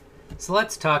So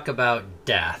let's talk about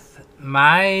death.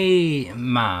 My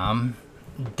mom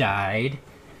died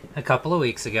a couple of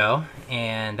weeks ago,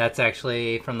 and that's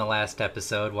actually from the last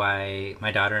episode why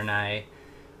my daughter and I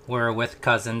were with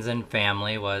cousins and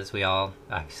family was we all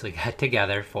obviously got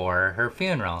together for her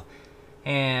funeral.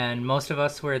 And most of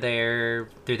us were there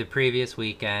through the previous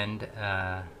weekend,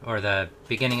 or the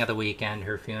beginning of the weekend.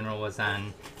 Her funeral was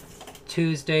on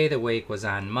Tuesday, the wake was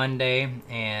on Monday,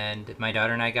 and my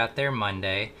daughter and I got there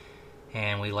Monday,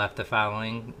 and we left the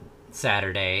following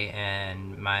Saturday.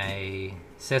 And my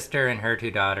sister and her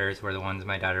two daughters were the ones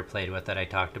my daughter played with that I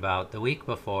talked about the week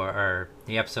before, or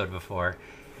the episode before.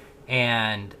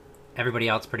 And everybody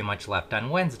else pretty much left on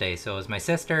Wednesday. So it was my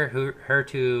sister, her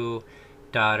two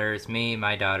daughters, me,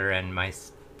 my daughter, and my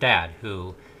dad,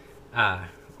 who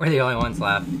were the only ones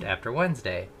left after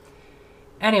Wednesday.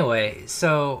 Anyway,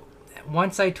 so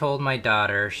once I told my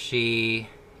daughter, she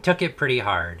took it pretty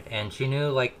hard, and she knew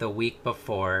like the week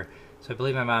before. So I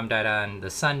believe my mom died on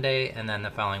the Sunday, and then the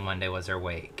following Monday was her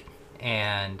wake.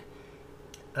 And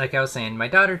like I was saying, my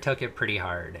daughter took it pretty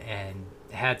hard and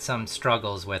had some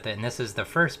struggles with it. And this is the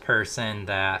first person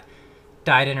that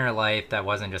died in her life that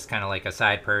wasn't just kind of like a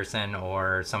side person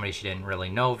or somebody she didn't really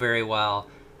know very well.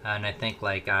 And I think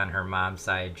like on her mom's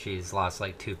side, she's lost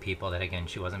like two people that again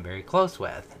she wasn't very close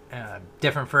with.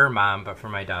 Different for her mom, but for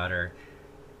my daughter,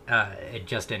 it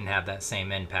just didn't have that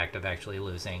same impact of actually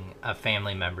losing a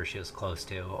family member she was close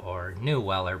to or knew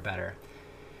well or better.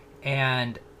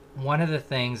 And one of the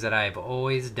things that I've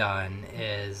always done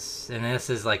is, and this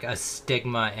is like a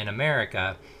stigma in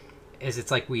America, is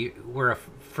it's like we're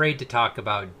afraid to talk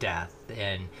about death,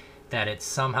 and that it's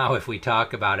somehow if we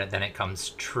talk about it then it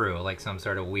comes true, like some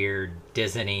sort of weird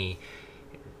Disney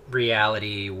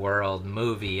reality world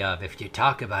movie of if you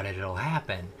talk about it it'll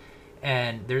happen.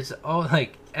 And there's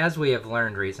like as we have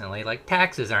learned recently, like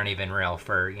taxes aren't even real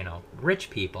for rich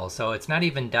people, so it's not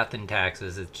even death and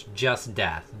taxes, it's just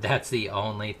death. That's the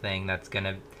only thing that's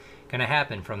gonna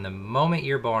happen from the moment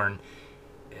you're born.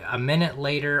 A minute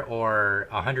later or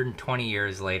 120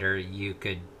 years later you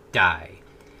could die.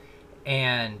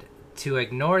 And to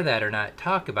ignore that or not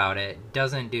talk about it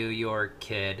doesn't do your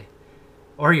kid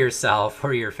or yourself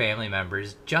or your family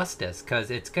members justice, because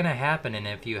it's going to happen. And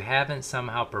if you haven't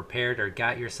somehow prepared or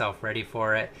got yourself ready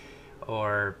for it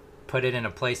or put it in a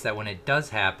place that when it does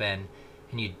happen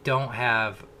and you don't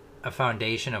have a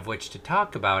foundation of which to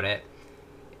talk about it,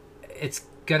 it's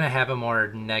going to have a more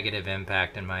negative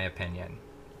impact in my opinion.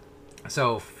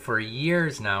 So for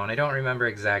years now, and I don't remember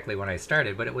exactly when I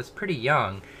started, but it was pretty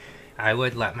young, I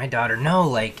would let my daughter know,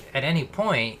 like, at any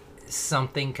point,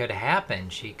 something could happen.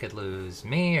 She could lose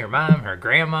me, her mom, her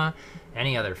grandma,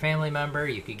 any other family member.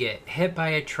 You could get hit by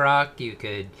a truck. You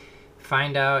could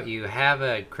find out you have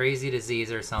a crazy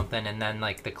disease or something, and then,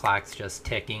 like, the clock's just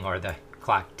ticking, or the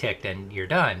clock ticked and you're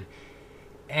done.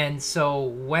 And so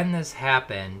when this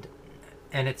happened,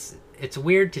 and it's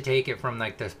weird to take it from,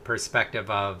 like, the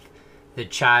perspective of the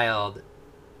child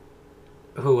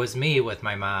who was me with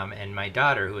my mom and my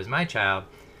daughter who was my child,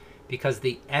 because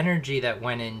the energy that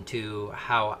went into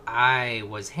how I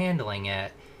was handling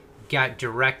it got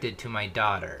directed to my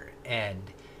daughter. And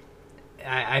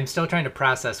I'm still trying to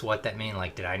process what that means.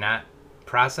 Like, did I not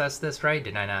process this right?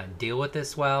 Did I not deal with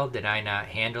this well? Did I not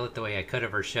handle it the way I could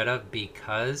have or should have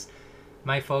because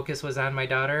my focus was on my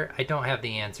daughter? I don't have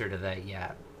the answer to that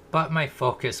yet. But my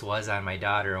focus was on my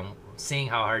daughter, and seeing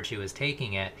how hard she was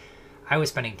taking it, I was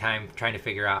spending time trying to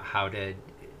figure out how to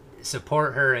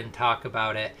support her and talk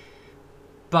about it.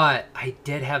 But I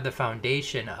did have the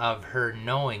foundation of her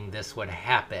knowing this would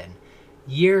happen,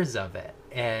 years of it,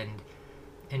 and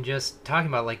just talking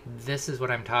about, like, this is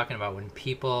what I'm talking about. When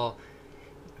people,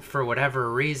 for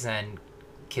whatever reason,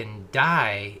 can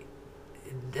die,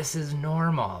 this is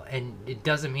normal. And it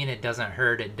doesn't mean it doesn't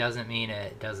hurt. It doesn't mean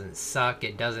it doesn't suck.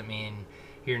 It doesn't mean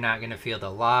you're not going to feel the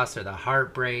loss or the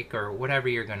heartbreak or whatever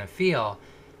you're going to feel.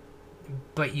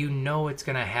 But you know it's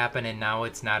going to happen, and now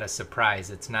it's not a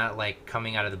surprise. It's not like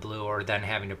coming out of the blue or then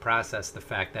having to process the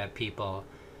fact that people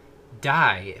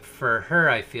die. For her,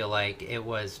 I feel like it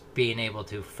was being able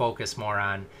to focus more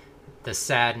on the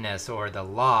sadness or the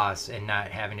loss and not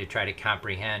having to try to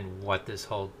comprehend what this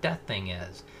whole death thing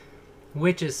is,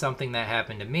 which is something that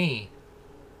happened to me.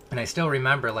 And I still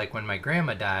remember, like, when my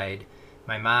grandma died,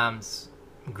 my mom's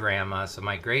grandma, so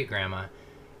my great grandma,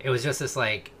 it was just this,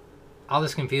 like, all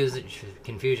this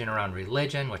confusion around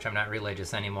religion, which I'm not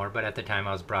religious anymore, but at the time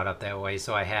I was brought up that way,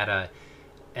 so I had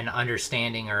an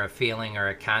understanding or a feeling or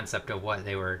a concept of what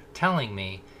they were telling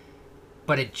me,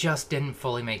 but it just didn't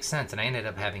fully make sense. And I ended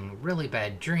up having really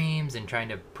bad dreams and trying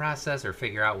to process or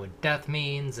figure out what death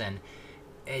means, and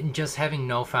and just having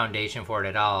no foundation for it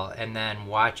at all, and then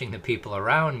watching the people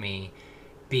around me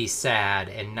be sad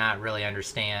and not really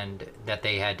understand that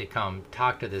they had to come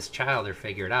talk to this child or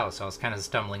figure it out. So I was kind of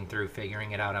stumbling through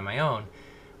figuring it out on my own,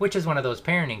 which is one of those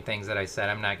parenting things that I said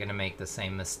I'm not going to make the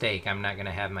same mistake. I'm not going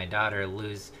to have my daughter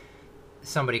lose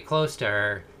somebody close to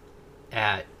her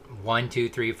at 1, 2,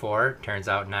 3, 4, turns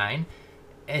out 9,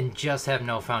 and just have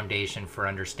no foundation for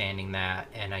understanding that.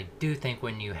 And I do think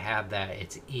when you have that,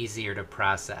 it's easier to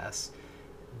process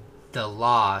the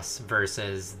loss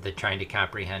versus the trying to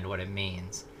comprehend what it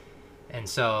means. And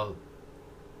so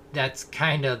that's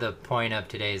kind of the point of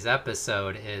today's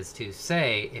episode, is to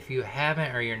say, if you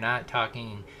haven't, or you're not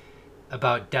talking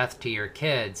about death to your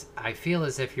kids, I feel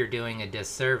as if you're doing a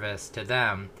disservice to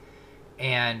them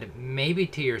and maybe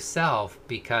to yourself,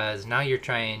 because now you're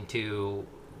trying to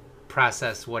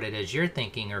process what it is you're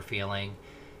thinking or feeling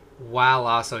while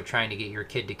also trying to get your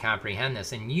kid to comprehend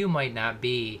this. And you might not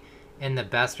be in the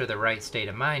best or the right state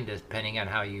of mind, depending on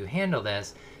how you handle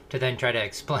this, to then try to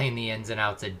explain the ins and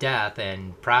outs of death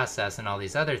and process and all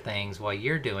these other things while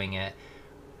you're doing it,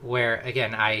 where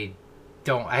again, I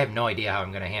have no idea how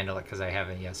I'm going to handle it because I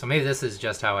haven't yet. So maybe this is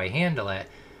just how I handle it,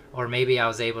 or maybe I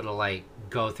was able to like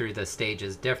go through the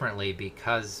stages differently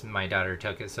because my daughter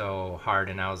took it so hard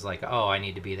and I was like, oh, I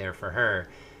need to be there for her.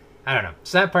 I don't know.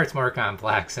 So that part's more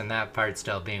complex and that part's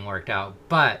still being worked out.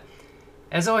 But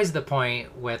as always, the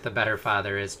point with a better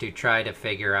father is to try to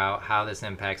figure out how this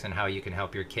impacts and how you can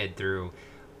help your kid through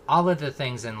all of the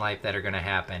things in life that are going to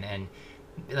happen. And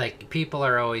like, people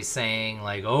are always saying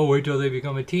like, oh, wait till they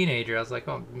become a teenager. I was like,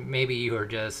 oh, maybe you are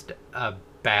just a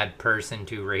bad person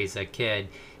to raise a kid,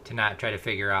 to not try to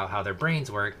figure out how their brains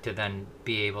work, to then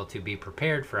be able to be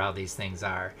prepared for how these things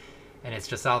are. And it's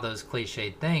just all those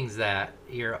cliched things that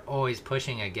you're always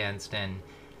pushing against, and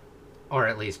or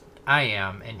at least I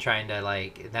am, and trying to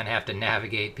like then have to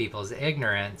navigate people's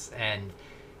ignorance and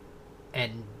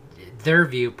their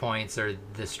viewpoints, or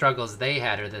the struggles they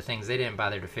had, or the things they didn't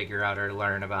bother to figure out or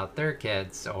learn about their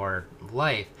kids or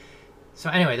life. So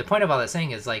anyway, the point of all that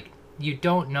saying is, like, you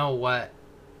don't know what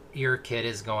your kid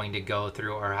is going to go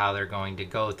through or how they're going to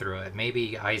go through it.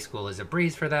 Maybe high school is a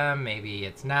breeze for them, maybe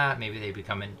it's not, maybe they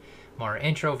become more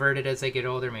introverted as they get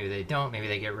older, maybe they don't, maybe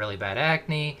they get really bad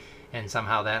acne and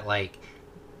somehow that like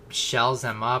shells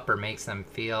them up or makes them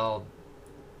feel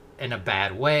in a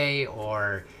bad way,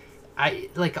 or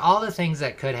like all the things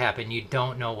that could happen. You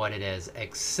don't know what it is,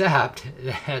 except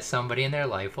that somebody in their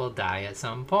life will die at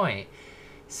some point.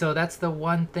 So that's the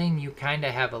one thing you kind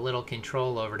of have a little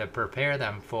control over, to prepare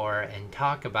them for and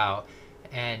talk about,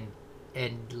 and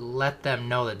let them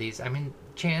know that these, I mean,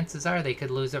 chances are they could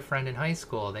lose a friend in high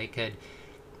school. They could,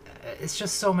 it's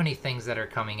just so many things that are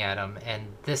coming at them. And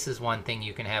this is one thing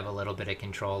you can have a little bit of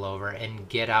control over and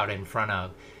get out in front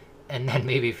of, and then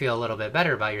maybe feel a little bit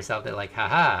better about yourself that like,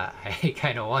 haha, I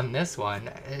kind of won this one.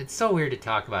 It's so weird to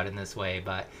talk about in this way,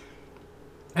 but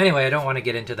anyway, I don't want to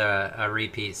get into a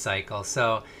repeat cycle.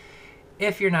 So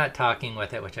if you're not talking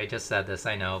with it, which I just said this,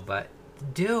 I know, but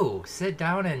do sit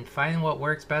down and find what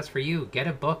works best for you. Get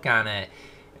a book on it.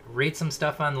 Read some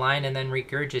stuff online and then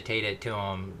regurgitate it to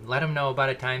them. Let them know about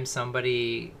a time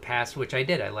somebody passed, which I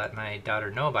did. I let my daughter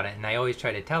know about it. And I always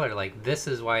try to tell her, like, this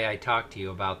is why I talked to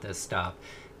you about this stuff.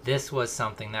 This was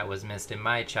something that was missed in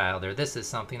my child, or this is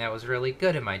something that was really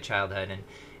good in my childhood.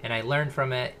 And I learned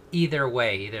from it either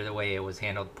way, either the way it was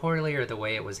handled poorly or the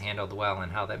way it was handled well,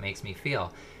 and how that makes me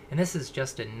feel. And this is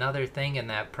just another thing in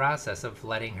that process of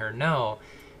letting her know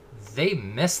they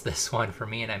missed this one for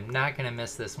me, and I'm not going to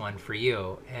miss this one for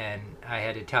you. And I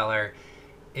had to tell her,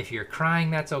 if you're crying,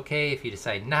 that's okay. If you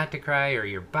decide not to cry, or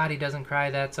your body doesn't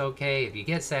cry, that's okay. If you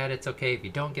get sad, it's okay. If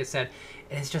you don't get sad,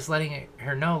 and it's just letting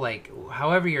her know, like,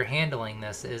 however you're handling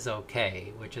this is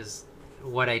okay, which is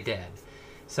what I did.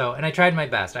 So, and I tried my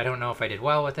best. I don't know if I did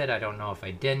well with it. I don't know if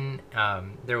I didn't.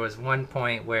 There was one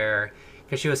point where,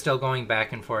 because she was still going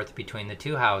back and forth between the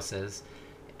two houses,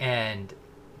 and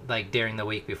like during the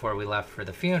week before we left for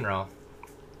the funeral,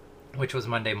 which was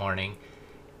Monday morning,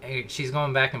 she's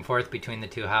going back and forth between the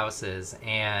two houses,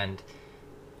 and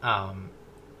her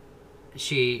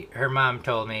mom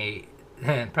told me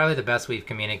probably the best we've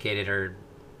communicated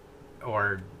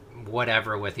or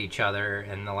whatever with each other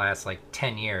in the last like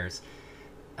 10 years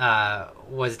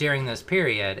was during this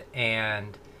period.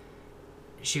 And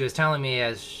she was telling me,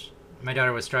 as my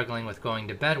daughter was struggling with going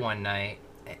to bed one night,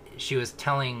 she was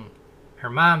telling her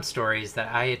mom stories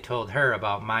that I had told her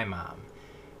about my mom.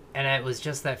 And it was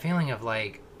just that feeling of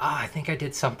like, oh, I think I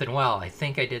did something well. I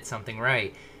think I did something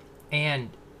right. And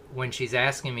when she's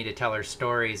asking me to tell her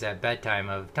stories at bedtime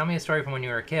of, tell me a story from when you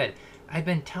were a kid, I've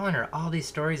been telling her all these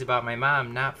stories about my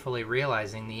mom, not fully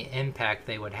realizing the impact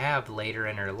they would have later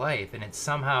in her life. And it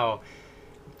somehow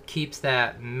keeps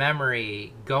that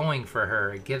memory going for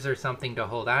her. It gives her something to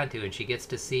hold on to. And she gets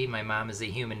to see my mom as a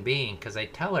human being, because I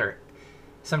tell her,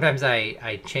 sometimes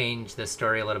I change the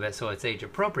story a little bit so it's age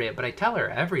appropriate, but I tell her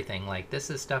everything. Like, this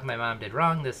is stuff my mom did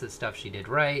wrong. This is stuff she did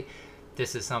right.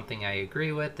 This is something I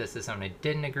agree with. This is something I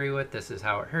didn't agree with. This is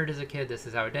how it hurt as a kid. This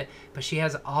is how it did. But she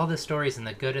has all the stories, and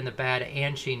the good and the bad,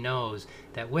 and she knows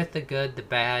that with the good, the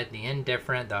bad, the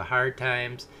indifferent, the hard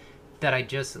times, that I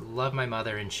just love my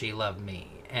mother and she loved me.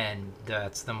 And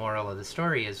that's the moral of the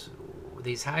story, is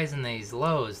these highs and these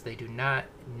lows, they do not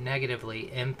negatively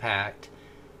impact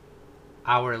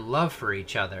our love for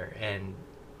each other. And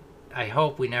I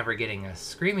hope we never getting a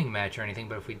screaming match or anything,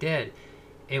 but if we did,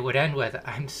 it would end with,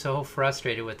 I'm so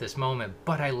frustrated with this moment,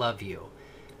 but I love you.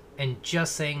 And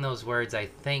just saying those words, I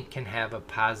think, can have a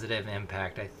positive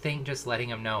impact. I think just letting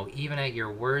them know, even at your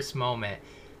worst moment,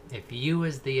 if you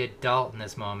as the adult in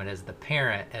this moment, as the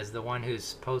parent, as the one who's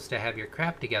supposed to have your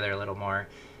crap together a little more,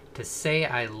 to say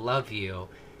I love you,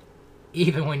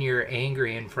 even when you're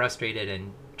angry and frustrated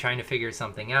and trying to figure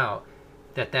something out,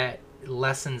 that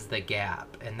lessens the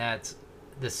gap. And that's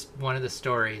one of the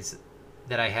stories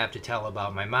that I have to tell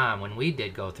about my mom when we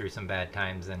did go through some bad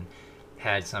times and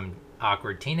had some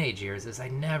awkward teenage years, is I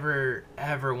never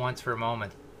ever once for a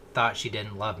moment thought she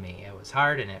didn't love me. It was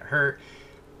hard and it hurt,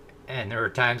 and there were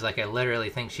times like I literally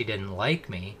think she didn't like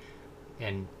me,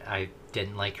 and I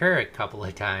didn't like her a couple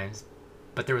of times,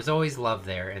 but there was always love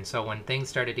there. And so when things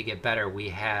started to get better, we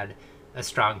had a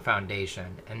strong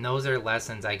foundation. And those are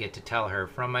lessons I get to tell her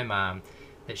from my mom,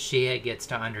 that she gets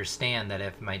to understand that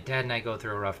if my dad and I go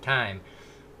through a rough time,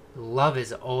 love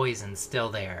is always and still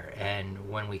there. And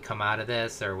when we come out of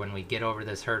this, or when we get over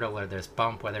this hurdle or this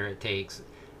bump, whether it takes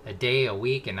a day, a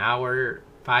week, an hour,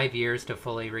 5 years to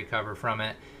fully recover from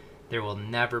it, there will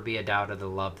never be a doubt of the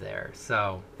love there.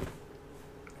 So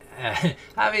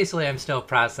obviously I'm still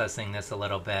processing this a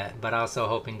little bit, but also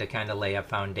hoping to kind of lay a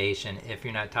foundation if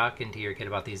you're not talking to your kid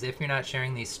about these, if you're not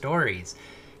sharing these stories.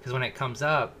 Because when it comes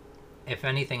up, if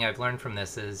anything I've learned from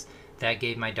this is that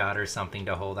gave my daughter something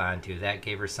to hold on to. That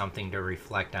gave her something to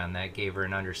reflect on. That gave her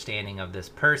an understanding of this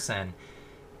person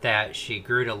that she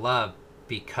grew to love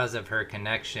because of her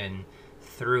connection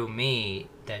through me,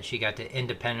 that she got to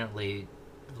independently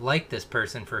like this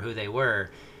person for who they were.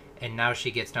 And now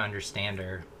she gets to understand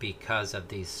her because of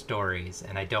these stories.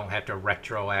 And I don't have to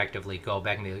retroactively go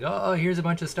back and be like, oh, here's a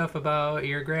bunch of stuff about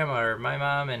your grandma or my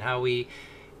mom and how we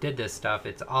did this stuff.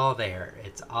 It's all there.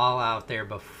 It's all out there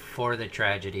before the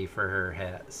tragedy for her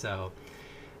hit. So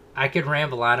I could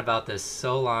ramble on about this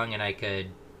so long, and I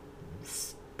could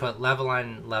put level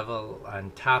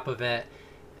on top of it.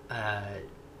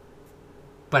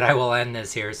 But I will end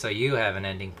this here so you have an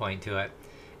ending point to it.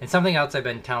 And something else I've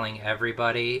been telling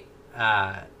everybody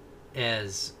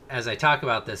is, as I talk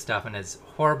about this stuff, and it's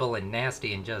horrible and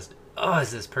nasty and just,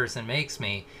 as this person makes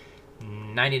me,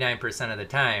 99% of the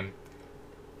time,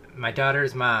 my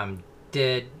daughter's mom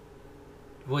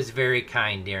was very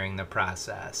kind during the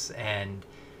process, and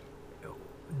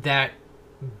that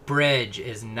bridge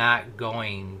is not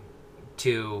going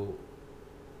to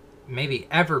maybe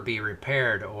ever be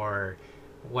repaired, or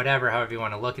whatever, however you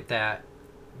want to look at that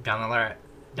down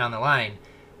the line.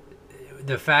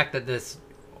 The fact that this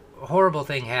horrible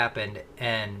thing happened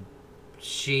and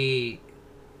she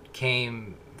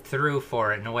came through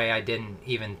for it in a way I didn't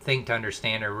even think to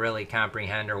understand or really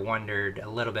comprehend, or wondered a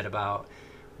little bit about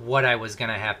what I was going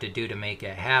to have to do to make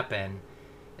it happen,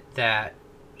 that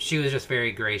she was just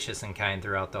very gracious and kind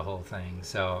throughout the whole thing.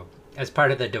 So as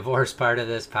part of the divorce part of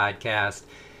this podcast,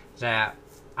 that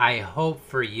I hope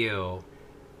for you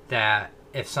that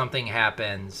if something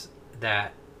happens,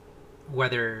 that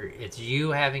whether it's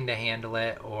you having to handle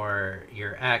it or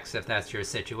your ex, if that's your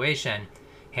situation,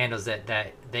 handles it,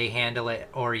 that they handle it,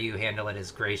 or you handle it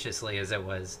as graciously as it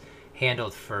was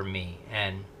handled for me.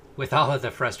 And with all of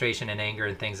the frustration and anger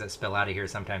and things that spill out of here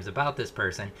sometimes about this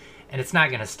person, and it's not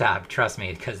going to stop, trust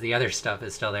me, because the other stuff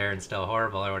is still there and still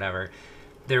horrible or whatever,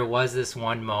 there was this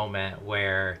one moment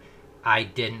where I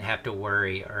didn't have to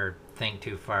worry or think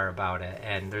too far about it.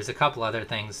 And there's a couple other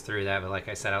things through that, but like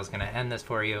I said, I was going to end this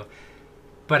for you,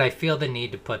 but I feel the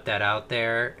need to put that out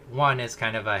there. One is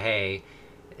kind of a, hey,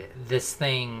 this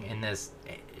thing and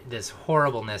this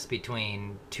horribleness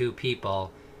between two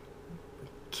people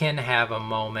can have a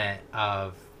moment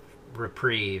of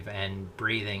reprieve and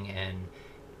breathing and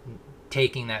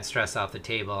taking that stress off the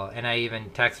table. And I even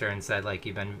texted her and said, like,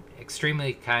 you've been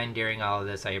extremely kind during all of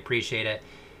this. I appreciate it.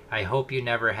 I hope you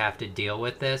never have to deal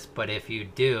with this, but if you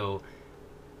do,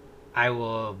 I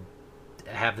will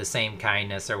have the same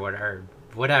kindness or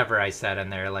whatever I said in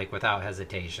there, like without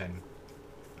hesitation.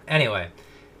 Anyway,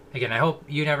 again, I hope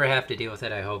you never have to deal with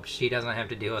it. I hope she doesn't have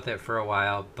to deal with it for a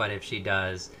while, but if she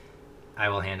does, I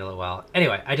will handle it well.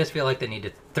 Anyway, I just feel like the need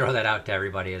to throw that out to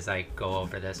everybody as I go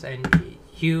over this. And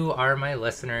you are my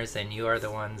listeners, and you are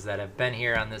the ones that have been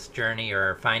here on this journey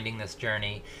or are finding this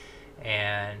journey.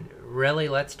 And really,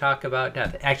 let's talk about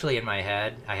death. Actually, in my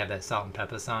head, I have that Salt and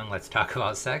Pepper song, Let's Talk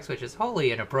About Sex, which is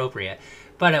wholly inappropriate.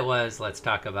 But it was Let's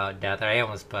Talk About Death. I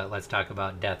almost put Let's Talk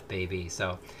About Death, Baby.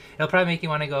 So it'll probably make you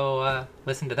want to go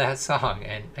listen to that song.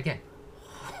 And again,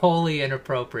 wholly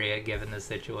inappropriate given the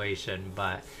situation.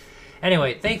 But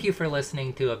anyway, thank you for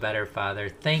listening to A Better Father.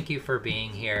 Thank you for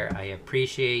being here. I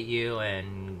appreciate you,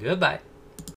 and goodbye.